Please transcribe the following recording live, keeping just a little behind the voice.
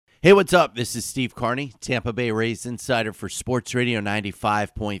Hey, what's up? This is Steve Carney, Tampa Bay Rays insider for Sports Radio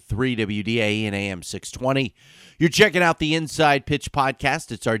 95.3 WDAE and AM 620. You're checking out the Inside Pitch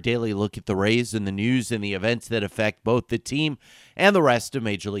podcast. It's our daily look at the Rays and the news and the events that affect both the team and the rest of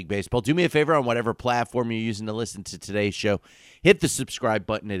Major League Baseball. Do me a favor on whatever platform you're using to listen to today's show. Hit the subscribe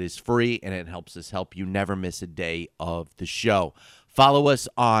button. It is free, and it helps us help you never miss a day of the show. Follow us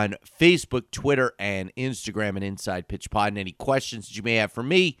on Facebook, Twitter, and Instagram at Inside Pitch Pod. And any questions that you may have for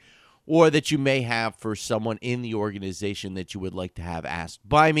me or that you may have for someone in the organization that you would like to have asked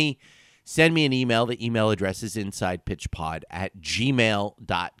by me, send me an email. The email address is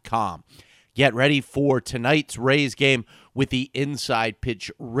insidepitchpod@gmail.com. Get ready for tonight's Rays game with the Inside Pitch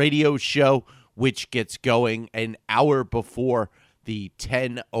radio show, which gets going an hour before the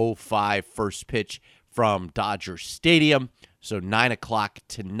 10:05 first pitch from Dodger Stadium. So 9 o'clock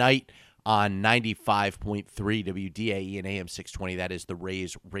tonight on 95.3 WDAE and AM 620. That is the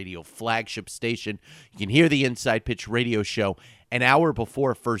Rays radio flagship station. You can hear the Inside Pitch radio show an hour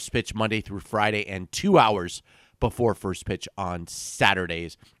before first pitch Monday through Friday and 2 hours before first pitch on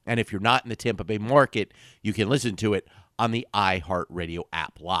Saturdays. And if you're not in the Tampa Bay market, you can listen to it on the iHeartRadio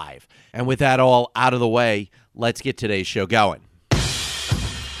app live. And with that all out of the way, let's get today's show going.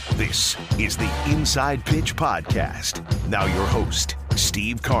 This is the Inside Pitch Podcast. Now your host,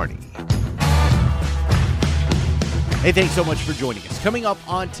 Steve Carney. Hey, thanks so much for joining us. Coming up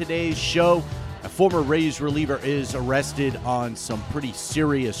on today's show, a former Rays reliever is arrested on some pretty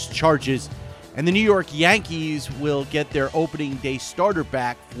serious charges, and the New York Yankees will get their opening day starter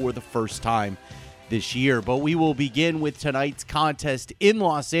back for the first time this year. But we will begin with tonight's contest in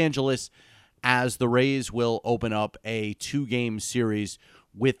Los Angeles as the Rays will open up a two-game series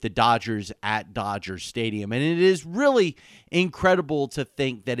with the Dodgers at Dodger Stadium. And it is really incredible to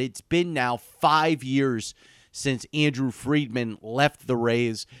think that it's been now 5 years since Andrew Friedman left the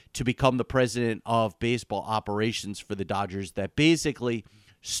Rays to become the president of baseball operations for the Dodgers that basically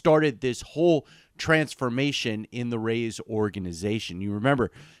started this whole transformation in the Rays organization. You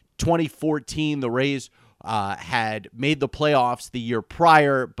remember 2014, the Rays had made the playoffs the year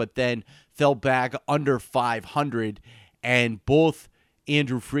prior, but then fell back under 500, and both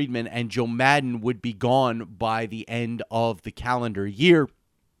Andrew Friedman and Joe Maddon would be gone by the end of the calendar year.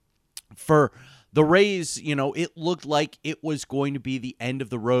 For the Rays, it looked like it was going to be the end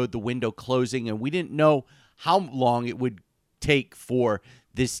of the road, the window closing, and we didn't know how long it would take for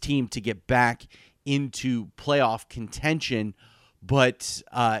this team to get back into playoff contention. But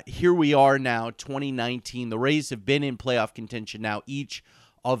here we are now, 2019. The Rays have been in playoff contention now each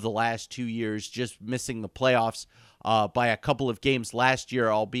of the last 2 years, just missing the playoffs by a couple of games last year,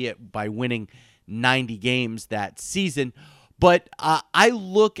 albeit by winning 90 games that season. But I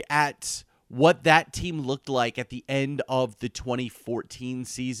look at what that team looked like at the end of the 2014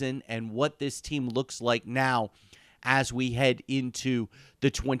 season and what this team looks like now as we head into the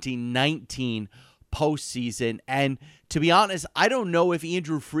 2019 postseason. And to be honest, I don't know if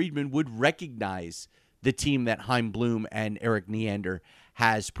Andrew Friedman would recognize the team that Chaim Bloom and Erik Neander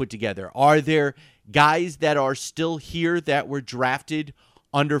has put together. Are there guys that are still here that were drafted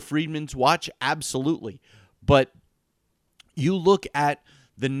under Friedman's watch? Absolutely. But you look at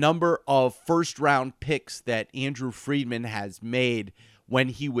the number of first-round picks that Andrew Friedman has made when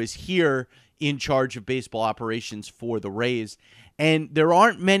he was here in charge of baseball operations for the Rays, and there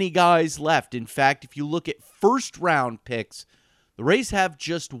aren't many guys left. In fact, if you look at first-round picks, the Rays have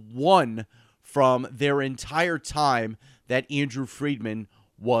just one from their entire time that Andrew Friedman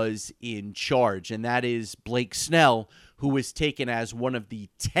was in charge, and that is Blake Snell, who was taken as one of the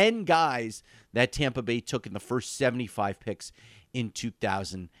 10 guys that Tampa Bay took in the first 75 picks in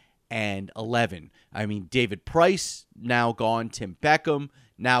 2011. I mean, David Price, now gone. Tim Beckham,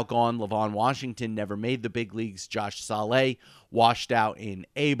 now gone. Levon Washington never made the big leagues. Josh Saleh, washed out in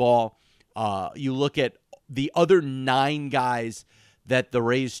A-ball. You look at the other 9 guys that the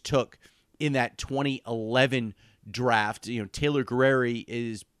Rays took in that 2011 draft. Taylor Guerreri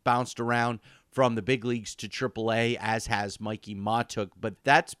is bounced around from the big leagues to AAA, as has Mikey Matuk, but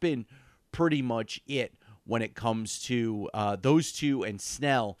that's been pretty much it when it comes to those two and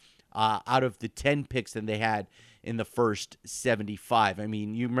Snell out of the 10 picks that they had in the first 75. I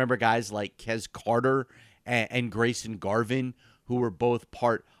mean, you remember guys like Kez Carter and Grayson Garvin, who were both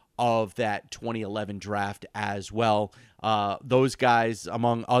part of that 2011 draft as well. Those guys,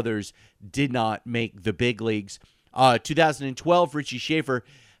 among others, did not make the big leagues. 2012, Richie Schaefer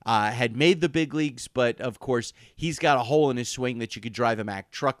had made the big leagues, but of course he's got a hole in his swing that you could drive a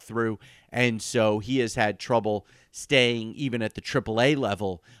Mack truck through, and so he has had trouble staying even at the AAA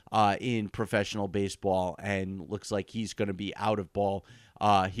level in professional baseball, and looks like he's going to be out of ball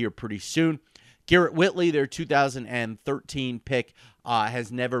here pretty soon. Garrett Whitley, their 2013 pick,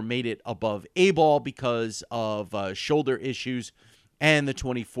 has never made it above A-ball because of shoulder issues. And the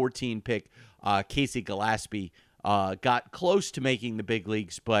 2014 pick, Casey Gillespie, got close to making the big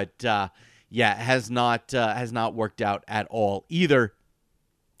leagues, but has not worked out at all either.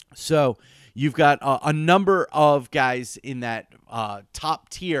 So you've got a number of guys in that top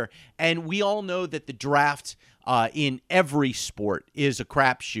tier, and we all know that the draft in every sport is a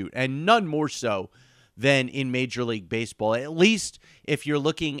crapshoot, and none more so than in Major League Baseball. At least if you're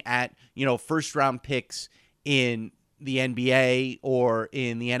looking at, first-round picks in the NBA or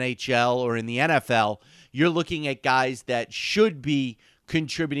in the NHL or in the NFL, you're looking at guys that should be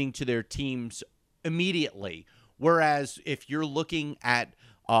contributing to their teams immediately. Whereas if you're looking at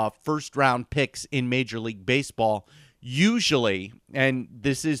first-round picks in Major League Baseball, usually, and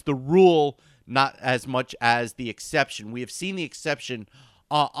this is the rule, not as much as the exception. We have seen the exception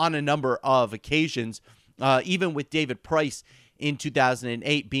on a number of occasions, even with David Price in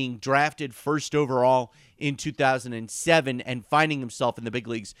 2008 being drafted first overall in 2007 and finding himself in the big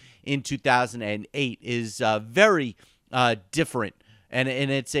leagues in 2008 is very different, and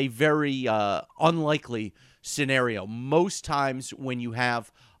it's a very unlikely scenario. Most times when you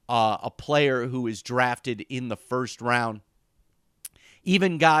have a player who is drafted in the first round,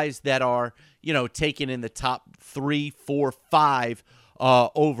 even guys that are, taken in the top 3, 4, 5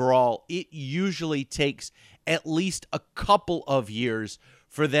 overall, it usually takes at least a couple of years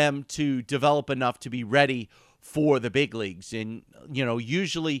for them to develop enough to be ready for the big leagues. And,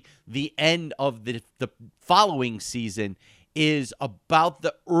 usually the end of the following season is about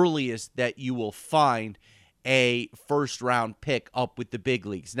the earliest that you will find a first-round pick up with the big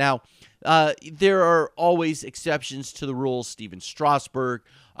leagues. Now, there are always exceptions to the rules. Steven Strasburg,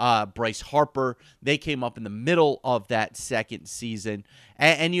 Bryce Harper, they came up in the middle of that second season.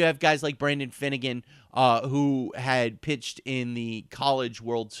 And you have guys like Brandon Finnegan, who had pitched in the College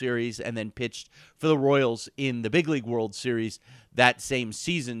World Series and then pitched for the Royals in the Big League World Series that same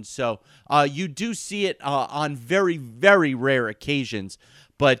season. So you do see it on very, very rare occasions.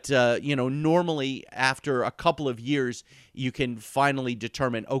 But, normally after a couple of years, you can finally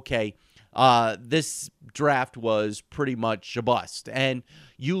determine, okay, this draft was pretty much a bust. And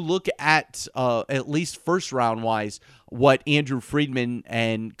you look at least first round wise, what Andrew Friedman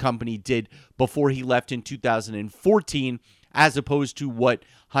and company did before he left in 2014, as opposed to what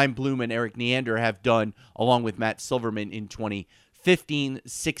Chaim Bloom and Eric Neander have done along with Matt Silverman in 2015,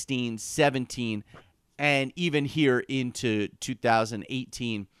 16, 17, and even here into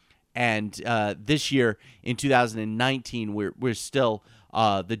 2018. And this year in 2019, we're still,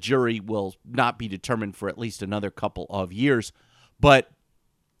 the jury will not be determined for at least another couple of years. But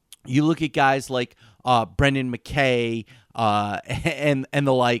you look at guys like Brendan McKay and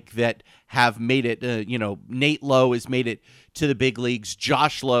the like that have made it. Nate Lowe has made it to the big leagues.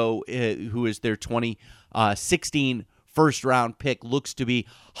 Josh Lowe, who is their 2016 first-round pick, looks to be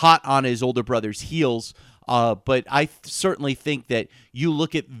hot on his older brother's heels. But I certainly think that you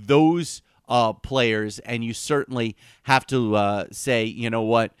look at those players and you certainly have to say, you know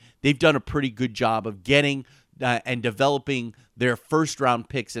what, they've done a pretty good job of getting and developing their first-round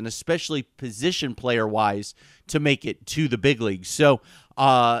picks, and especially position player-wise, to make it to the big leagues. So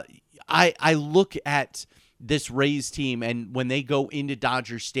I look at this Rays team, and when they go into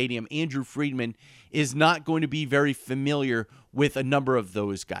Dodger Stadium, Andrew Friedman is not going to be very familiar with a number of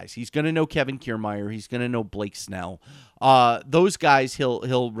those guys. He's going to know Kevin Kiermaier. He's going to know Blake Snell. Those guys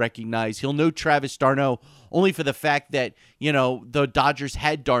he'll recognize. He'll know Travis d'Arnaud only for the fact that, the Dodgers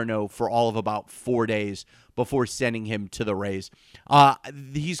had d'Arnaud for all of about 4 days before sending him to the Rays.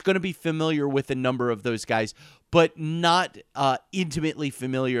 He's going to be familiar with a number of those guys, but not intimately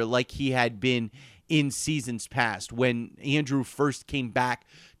familiar like he had been in seasons past when Andrew first came back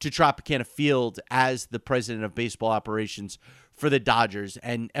to Tropicana Field as the president of baseball operations for the Dodgers,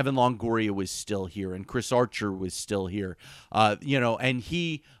 and Evan Longoria was still here and Chris Archer was still here, and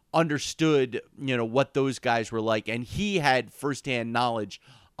he understood, what those guys were like, and he had firsthand knowledge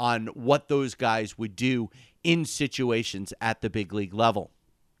on what those guys would do in situations at the big league level.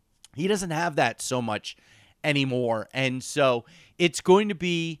 He doesn't have that so much anymore, and so it's going to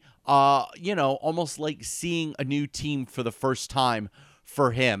be almost like seeing a new team for the first time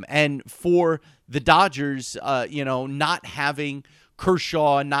for him. And for the Dodgers, not having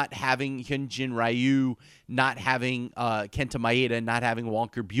Kershaw, not having Hyunjin Ryu, not having Kenta Maeda, not having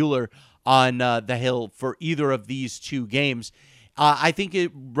Walker Buehler on the hill for either of these two games, I think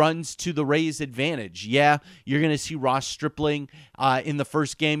it runs to the Rays' advantage. Yeah, you're going to see Ross Stripling in the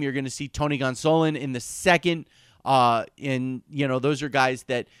first game. You're going to see Tony Gonsolin in the second. And, those are guys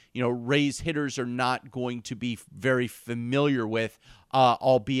that, Rays hitters are not going to be very familiar with,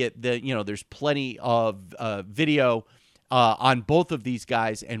 albeit there's plenty of video on both of these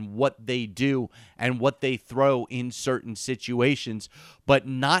guys and what they do and what they throw in certain situations, but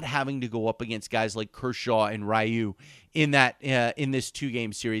not having to go up against guys like Kershaw and Ryu in this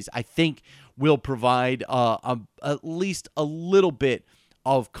 2-game series, I think will provide at least a little bit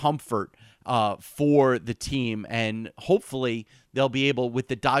of comfort for the team, and hopefully they'll be able, with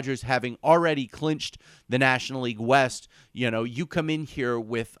the Dodgers having already clinched the National League West, you come in here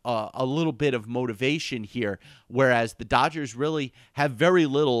with a little bit of motivation here, whereas the Dodgers really have very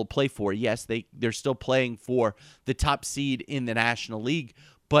little to play for. Yes, they're still playing for the top seed in the National League,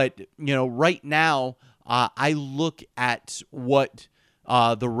 but right now I look at what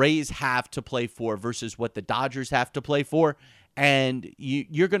the Rays have to play for versus what the Dodgers have to play for, and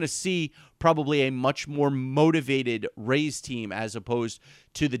you're going to see probably a much more motivated Rays team as opposed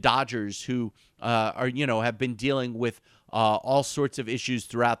to the Dodgers, who have been dealing with all sorts of issues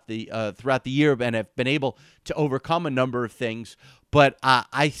throughout the year and have been able to overcome a number of things. But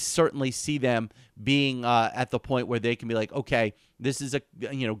I certainly see them being at the point where they can be like, okay, this is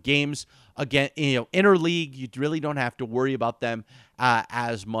games again, interleague. You really don't have to worry about them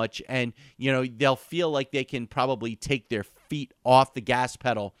as much, and they'll feel like they can probably take their feet off the gas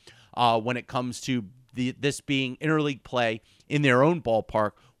pedal when it comes to this being interleague play in their own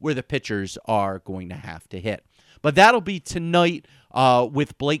ballpark, where the pitchers are going to have to hit. But that'll be tonight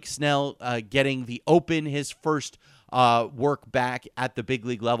with Blake Snell getting the Open, his first work back at the big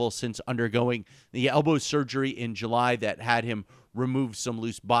league level since undergoing the elbow surgery in July that had him remove some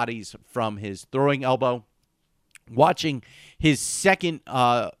loose bodies from his throwing elbow. Watching his second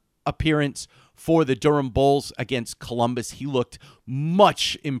appearance for the Durham Bulls against Columbus, he looked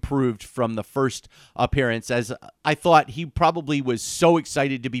much improved from the first appearance, as I thought he probably was so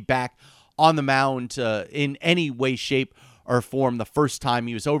excited to be back on the mound in any way, shape, or form. The first time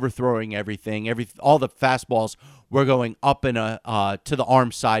he was overthrowing everything, all the fastballs were going up and to the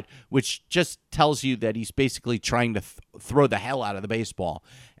arm side, which just tells you that he's basically trying to throw the hell out of the baseball.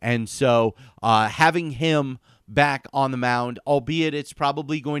 And so having him back on the mound, albeit it's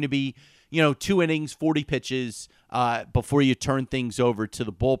probably going to be 2 innings, 40 pitches before you turn things over to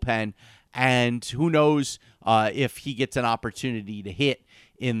the bullpen. And who knows if he gets an opportunity to hit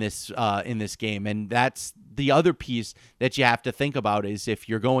in this game. And that's the other piece that you have to think about, is if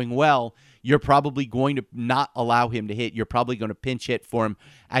you're going well, you're probably going to not allow him to hit. You're probably going to pinch hit for him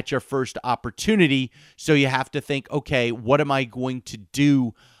at your first opportunity. So you have to think, okay, what am I going to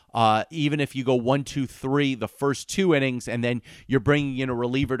do? Even if you go 1, 2, 3 the first 2 innings, and then you're bringing in a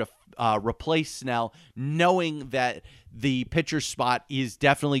reliever to replace Snell, knowing that the pitcher spot is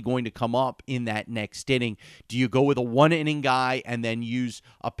definitely going to come up in that next inning. Do you go with a 1-inning guy and then use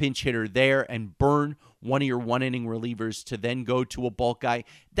a pinch hitter there and burn one of your 1-inning relievers to then go to a bulk guy?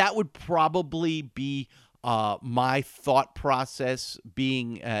 That would probably be my thought process,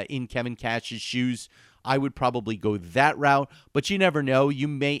 being in Kevin Cash's shoes. I would probably go that route, but you never know. You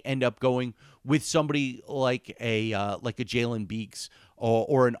may end up going with somebody like a Jalen Beeks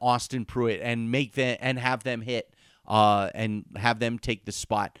or an Austin Pruitt and have them hit and have them take the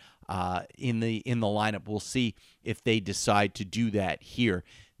spot in the lineup. We'll see if they decide to do that here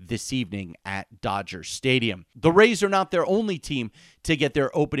this evening at Dodger Stadium. The Rays are not their only team to get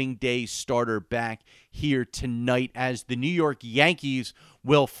their opening day starter back here tonight, as the New York Yankees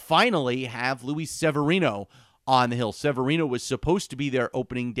will finally have Luis Severino on the hill. Severino was supposed to be their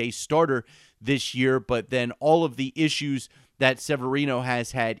opening day starter this year, but then all of the issues that Severino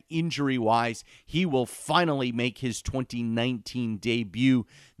has had injury-wise, he will finally make his 2019 debut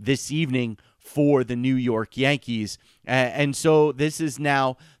this evening for the New York Yankees. And so this is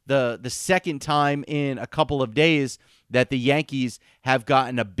now the second time in a couple of days that the Yankees have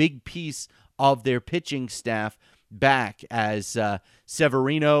gotten a big piece of their pitching staff back, as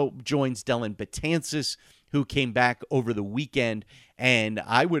Severino joins Dellin Betances, who came back over the weekend. And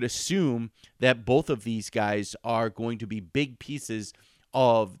I would assume that both of these guys are going to be big pieces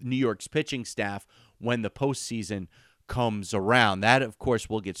of New York's pitching staff when the postseason comes around. That, of course,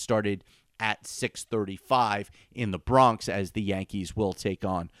 will get started at 6:35 in the Bronx, as the Yankees will take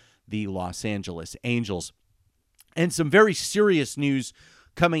on the Los Angeles Angels. And some very serious news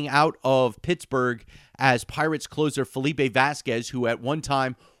coming out of Pittsburgh, as Pirates closer Felipe Vasquez, who at one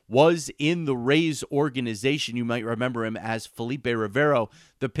time was in the Rays organization. You might remember him as Felipe Rivero,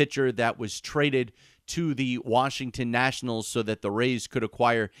 the pitcher that was traded to the Washington Nationals so that the Rays could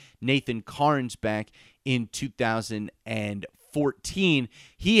acquire Nathan Carnes back in 2014.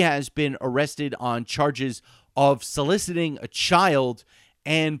 He has been arrested on charges of soliciting a child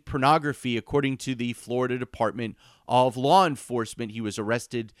and pornography, according to the Florida Department of Law Enforcement. He was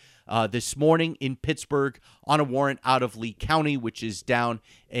arrested this morning in Pittsburgh on a warrant out of Lee County, which is down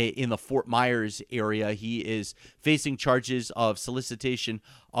in the Fort Myers area. He is facing charges of solicitation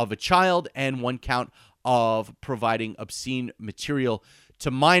of a child and one count of providing obscene material to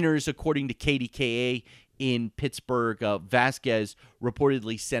minors, according to KDKA in Pittsburgh. Vasquez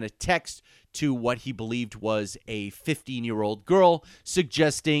reportedly sent a text to what he believed was a 15-year-old girl,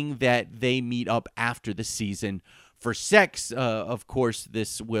 suggesting that they meet up after the season for sex. Of course,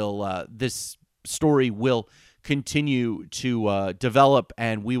 this story will continue to develop,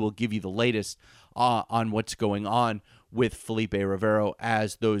 and we will give you the latest on what's going on with Felipe Rivero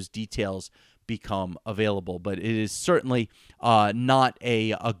as those details become available. But it is certainly not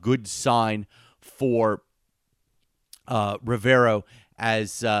a good sign for Rivero,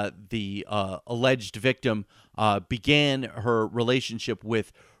 as the alleged victim began her relationship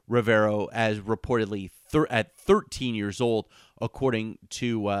with Rivero as reportedly at 13 years old, according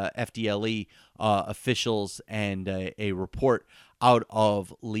to FDLE officials and a report out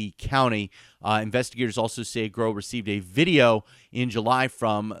of Lee County. Investigators also say a girl received a video in July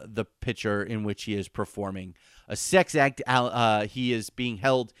from the pitcher in which he is performing a sex act. He is being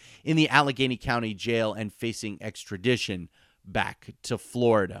held in the Allegheny County Jail and facing extradition back to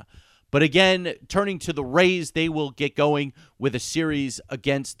Florida. But again, turning to the Rays, they will get going with a series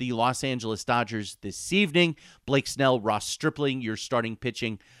against the Los Angeles Dodgers this evening. Blake Snell, Ross Stripling, your starting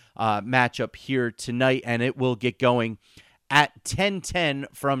pitching matchup here tonight, and it will get going at 10:10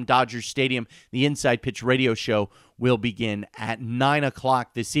 from Dodger Stadium. The Inside Pitch radio show will begin at 9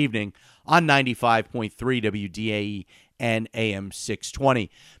 o'clock this evening on 95.3 WDAE and AM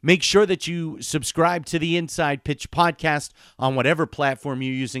 620. Make sure that you subscribe to the Inside Pitch podcast on whatever platform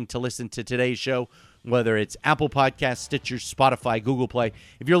you're using to listen to today's show, whether it's Apple Podcasts, Stitcher, Spotify, Google Play.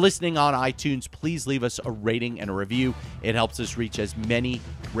 If you're listening on iTunes, please leave us a rating and a review. It helps us reach as many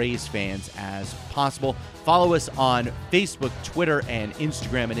Rays fans as possible. Follow us on Facebook, Twitter, and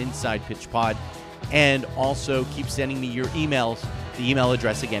Instagram at Inside Pitch Pod. And also keep sending me your emails. The email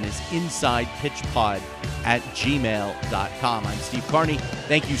address again is insidepitchpod@gmail.com. I'm Steve Carney.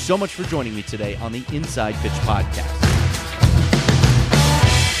 Thank you so much for joining me today on the Inside Pitch Podcast.